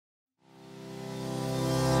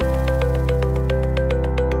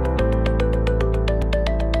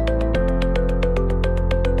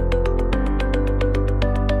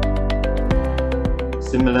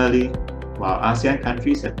Similarly, while ASEAN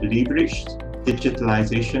countries have leveraged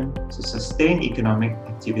digitalization to sustain economic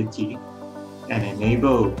activity and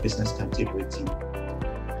enable business continuity,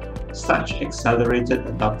 such accelerated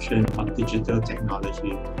adoption of digital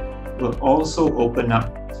technology will also open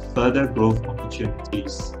up further growth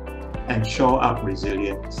opportunities and shore up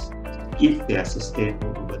resilience if they are sustained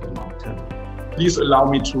over the long term. Please allow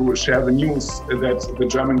me to share the news that the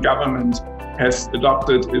German government has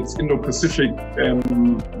adopted its Indo-Pacific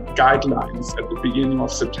guidelines at the beginning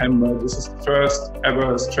of September. This is the first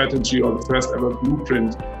ever strategy or the first ever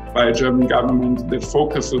blueprint by a German government that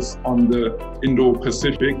focuses on the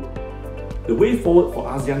Indo-Pacific. The way forward for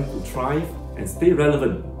ASEAN to thrive and stay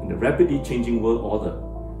relevant in the rapidly changing world order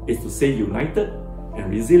is to stay united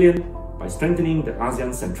and resilient by strengthening the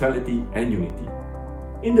ASEAN centrality and unity.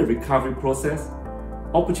 In the recovery process,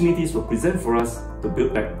 opportunities will present for us to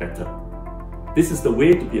build back better. This is the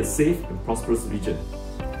way to be a safe and prosperous region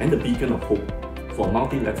and a beacon of hope for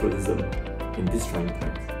multilateralism in these trying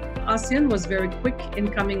times. ASEAN was very quick in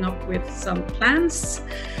coming up with some plans.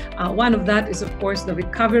 One of that is, of course, the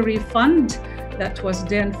recovery fund that was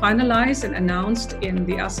then finalized and announced in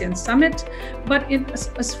the ASEAN summit. But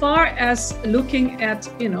as far as looking at,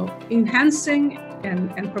 enhancing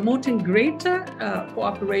and promoting greater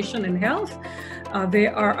cooperation in health,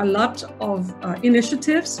 there are a lot of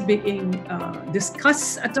initiatives being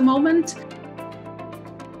discussed at the moment.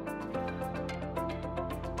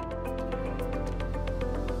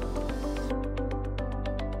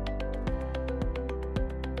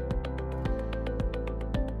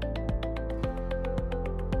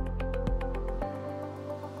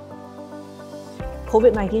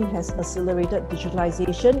 COVID-19 has accelerated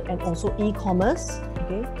digitalization and also e-commerce.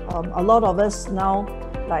 Okay, a lot of us now,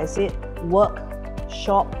 like I said, work,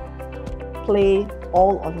 shop, play,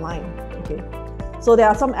 all online. Okay, so there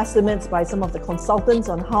are some estimates by some of the consultants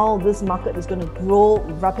on how this market is going to grow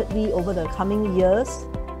rapidly over the coming years.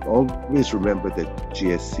 Always remember that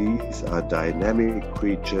GSCs are dynamic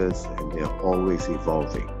creatures and they are always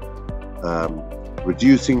evolving.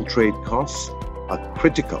 Reducing trade costs are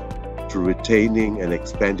critical to retaining and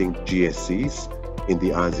expanding GSCs in the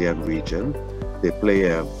ASEAN region. They play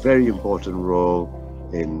a very important role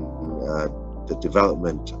in the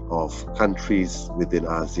development of countries within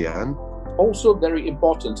ASEAN. Also very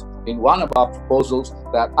important in one of our proposals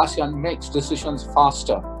that ASEAN makes decisions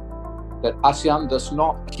faster, that ASEAN does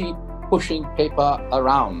not keep pushing paper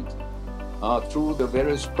around through the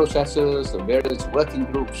various processes, the various working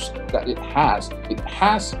groups that it has. It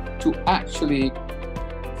has to actually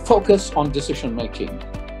focus on decision making.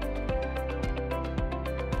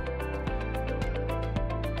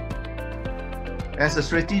 As a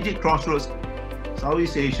strategic crossroads,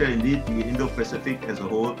 Southeast Asia, indeed the Indo-Pacific as a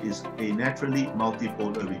whole, is a naturally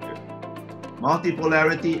multipolar region.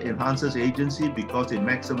 Multipolarity enhances agency because it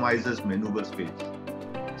maximizes maneuver space.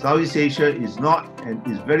 Southeast Asia is not and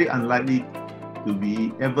is very unlikely to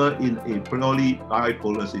be ever in a purely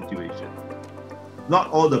bipolar situation.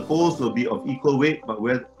 Not all the poles will be of equal weight,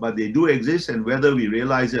 but they do exist, and whether we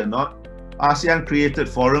realize it or not, ASEAN created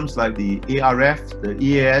forums like the ARF, the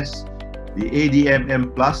EAS, the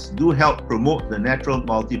ADMM+ do help promote the natural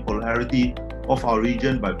multipolarity of our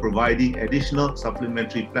region by providing additional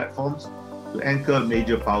supplementary platforms to anchor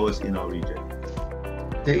major powers in our region.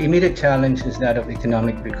 The immediate challenge is that of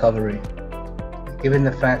economic recovery. Given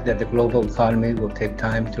the fact that the global economy will take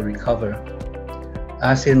time to recover,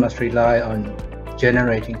 ASEAN must rely on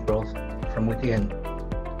generating growth from within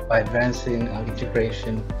by advancing our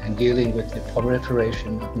integration and dealing with the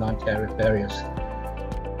proliferation of non-tariff barriers.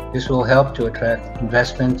 This will help to attract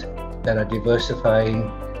investment that are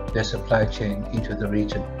diversifying their supply chain into the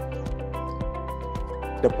region.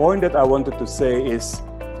 The point that I wanted to say is,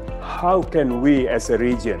 how can we as a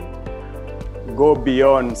region go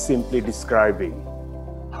beyond simply describing?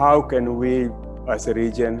 How can we as a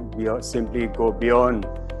region simply go beyond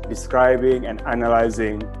describing and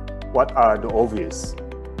analyzing what are the obvious?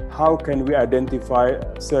 How can we identify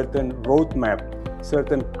certain roadmap,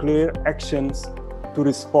 certain clear actions to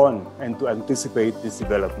respond and to anticipate these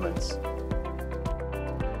developments?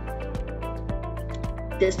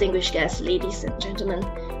 Distinguished guests, ladies and gentlemen,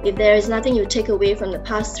 if there is nothing you take away from the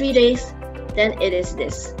past 3 days, then it is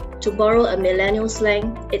this. To borrow a millennial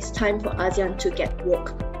slang, it's time for ASEAN to get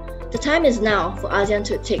woke. The time is now for ASEAN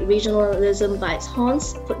to take regionalism by its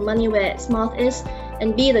horns, put money where its mouth is,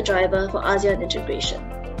 and be the driver for ASEAN integration.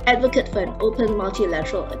 Advocate for an open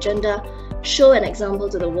multilateral agenda, show an example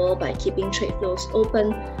to the world by keeping trade flows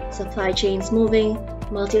open, supply chains moving,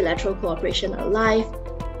 multilateral cooperation alive,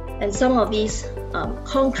 and some of these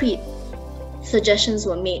concrete suggestions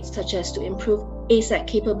were made, such as to improve ASEC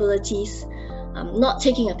capabilities, not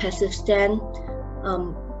taking a passive stand.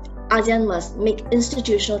 ASEAN must make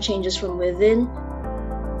institutional changes from within